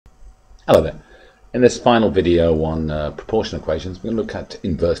Hello there. In this final video on proportional equations, we're going to look at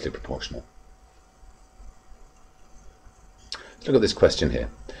inversely proportional. Let's look at this question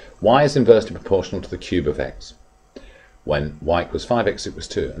here. Y is inversely proportional to the cube of x when y equals 5, x equals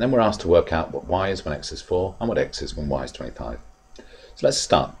 2. And then we're asked to work out what y is when x is 4 and what x is when y is 25. So let's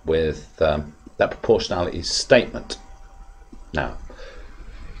start with that proportionality statement. Now,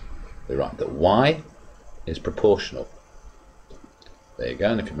 we write that y is proportional. There you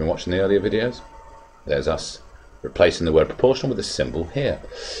go, and if you've been watching the earlier videos, there's us replacing the word proportional with a symbol here.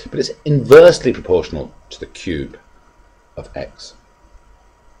 But it's inversely proportional to the cube of x.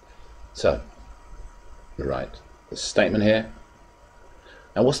 So, we write the statement here.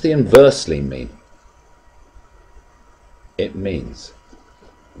 Now what's the inversely mean? It means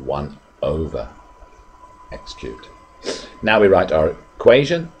 1 over x cubed. Now we write our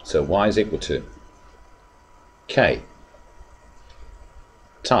equation, so y is equal to k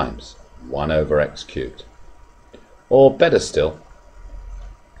times 1 over x cubed. Or better still,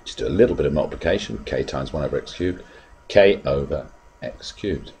 just do a little bit of multiplication, k times 1 over x cubed, k over x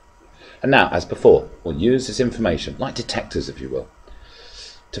cubed. And now, as before, we'll use this information, like detectors if you will,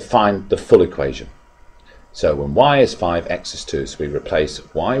 to find the full equation. So when y is 5, x is 2, so we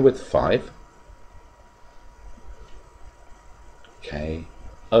replace y with 5, k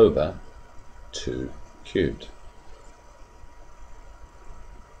over 2 cubed.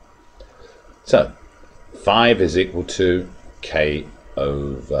 So 5 is equal to k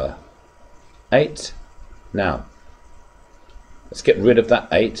over 8. Now, let's get rid of that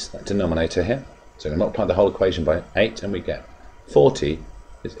 8, that denominator here. So we multiply the whole equation by 8 and we get 40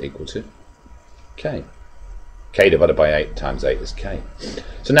 is equal to k. K divided by 8 times 8 is k.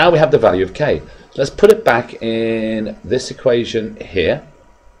 So now we have the value of k. Let's put it back in this equation here.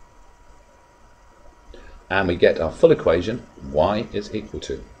 And we get our full equation, y is equal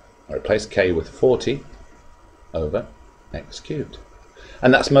to, I replace k with 40 over x cubed.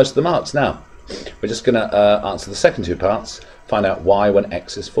 And that's most of the marks. Now, we're just going to answer the second two parts, find out y when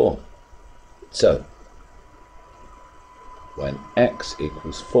x is 4. So, when x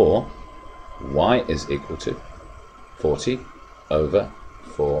equals 4, y is equal to 40 over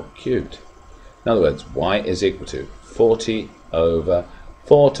 4 cubed. In other words, y is equal to 40 over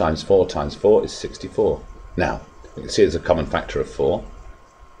 4 times 4 times 4 is 64. Now, you can see there's a common factor of 4.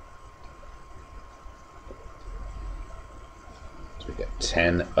 So we get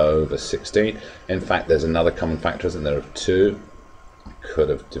 10 over 16. In fact, there's another common factor, isn't there, of 2. I could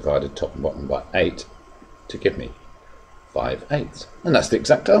have divided top and bottom by 8 to give me 5/8. And that's the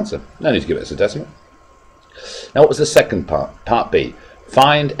exact answer. No need to give it as a decimal. Now what was the second part? Part B.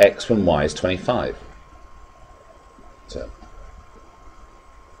 Find x when y is 25. So,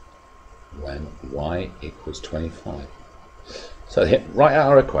 when y equals 25. So here, write out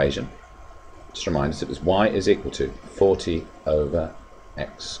our equation. Just remind us it was y is equal to 40 over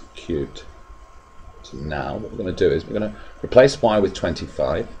x cubed. So now what we're going to do is we're going to replace y with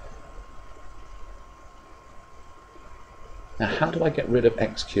 25. Now how do I get rid of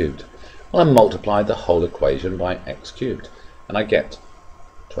x cubed? Well, I multiply the whole equation by x cubed and I get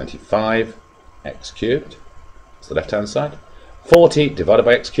 25 x cubed, that's the left hand side, 40 divided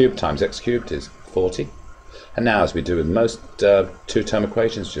by x cubed times x cubed is 40. And now, as we do with most two-term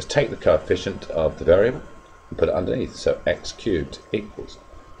equations, just take the coefficient of the variable and put it underneath. So x cubed equals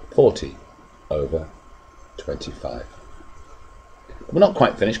 40 over 25. We're not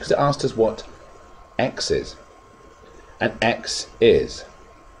quite finished because it asked us what x is. And x is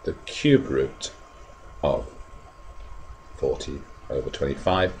the cube root of 40 over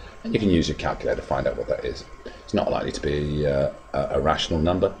 25. And you can use your calculator to find out what that is. It's not likely to be a rational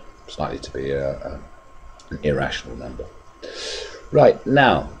number. It's likely to be an irrational number. Right,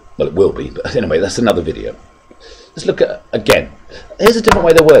 now, well, it will be, but anyway, that's another video. Let's look at, again, here's a different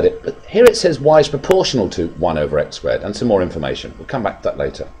way to word it, but here it says y is proportional to 1 over x squared, and some more information. We'll come back to that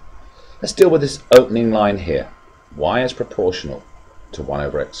later. Let's deal with this opening line here. Y is proportional to 1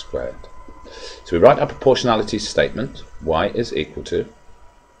 over x squared. So we write our proportionality statement, y is equal to,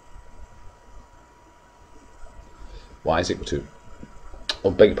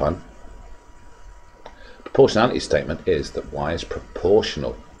 oh, beg your pardon, proportionality statement is that y is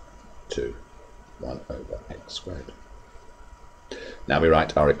proportional to 1 over x squared. Now we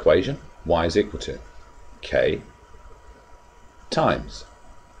write our equation, y is equal to k times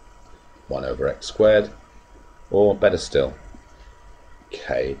 1 over x squared, or better still,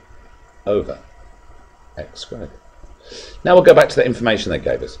 k over x squared. Now we'll go back to the information they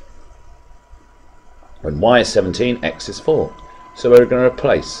gave us. When y is 17, x is 4. So we're going to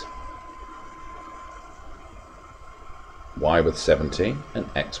replace y with 17 and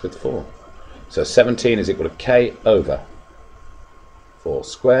x with 4. So 17 is equal to k over 4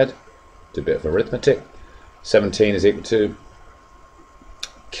 squared. Do a bit of arithmetic. 17 is equal to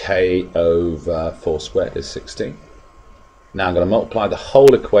k over 4 squared is 16. Now I'm going to multiply the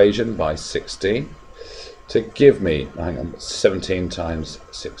whole equation by 16 to give me, hang on, 17 times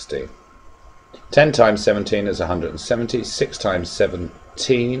 16. 10 times 17 is 170. 6 times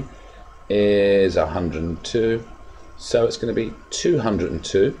 17 is 102. So it's going to be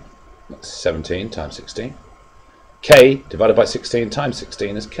 202. That's 17 times 16. K divided by 16 times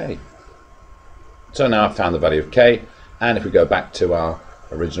 16 is k. So now I've found the value of k, and if we go back to our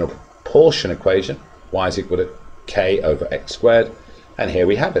original proportion equation, y is equal to k over x squared, and here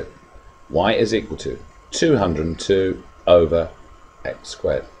we have it. Y is equal to 202 over x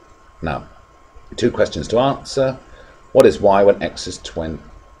squared. Now, 2 questions to answer. What is y when x is 12?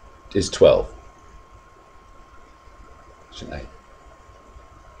 Question A.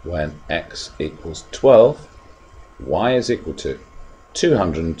 When x equals 12, y is equal to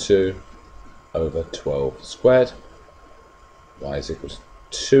 202 over 12 squared. Y is equal to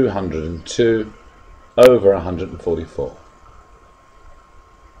 202 over 144.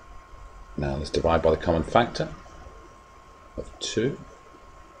 Now let's divide by the common factor of 2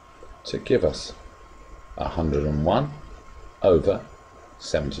 to give us 101 over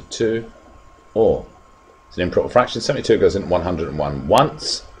 72, or it's an improper fraction. 72 goes into 101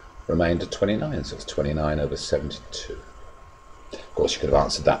 once, remainder 29, so it's 29 over 72. Of course, you could have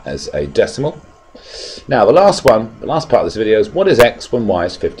answered that as a decimal. Now the last part of this video is, what is x when y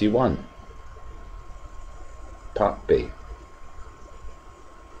is 51? Part B.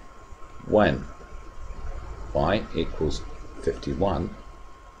 When y equals 51,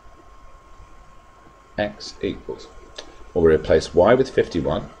 x equals, well, we replace y with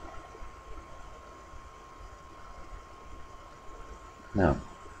 51. Now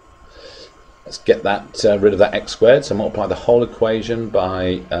let's get that rid of that x squared, so multiply the whole equation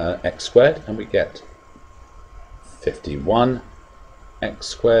by x squared, and we get 51 x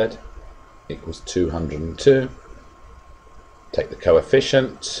squared equals 202. Take the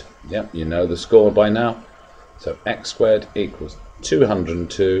coefficient, yep, you know the score by now, so x squared equals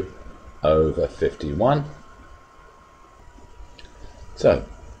 202 over 51. So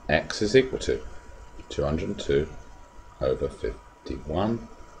x is equal to 202 over 51,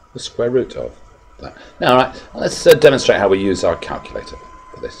 the square root of that. Now, right, let's demonstrate how we use our calculator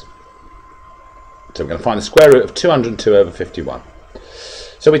for this. So we're going to find the square root of 202 over 51.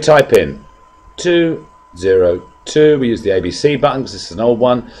 So we type in 202. We use the ABC button because this is an old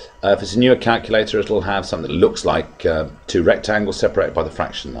one. If it's a newer calculator, it'll have something that looks like 2 rectangles separated by the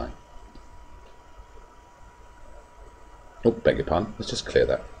fraction line. Oh, beg your pardon. Let's just clear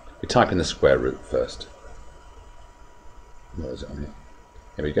that. We type in the square root first. Where is it on here?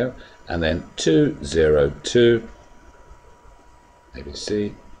 Here we go. And then 202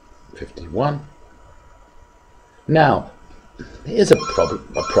 ABC 51. Now, here's a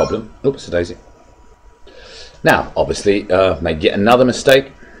problem. Oops, a daisy. Now, obviously, made yet another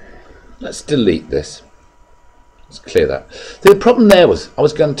mistake. Let's delete this. Let's clear that. The problem there was I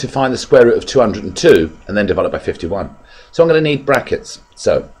was going to find the square root of 202 and then divide it by 51. So I'm going to need brackets.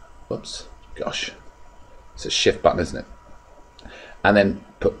 So, whoops, gosh, it's a shift button, isn't it? And then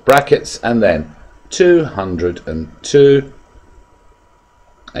put brackets, and then 202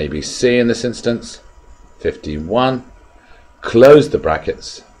 ABC in this instance, 51, close the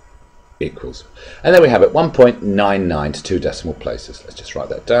brackets, equals. And then we have it 1.99 to 2 decimal places. Let's just write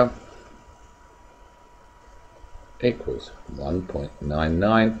that down. Equals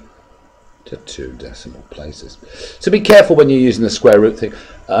 1.99 to 2 decimal places. So be careful when you're using the square root thing,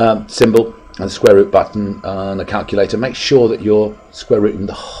 symbol and the square root button on a calculator. Make sure that you're square rooting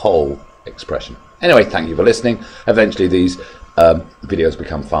the whole expression. Anyway, thank you for listening. Eventually these videos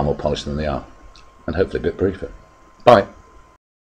become far more polished than they are, and hopefully a bit briefer. Bye.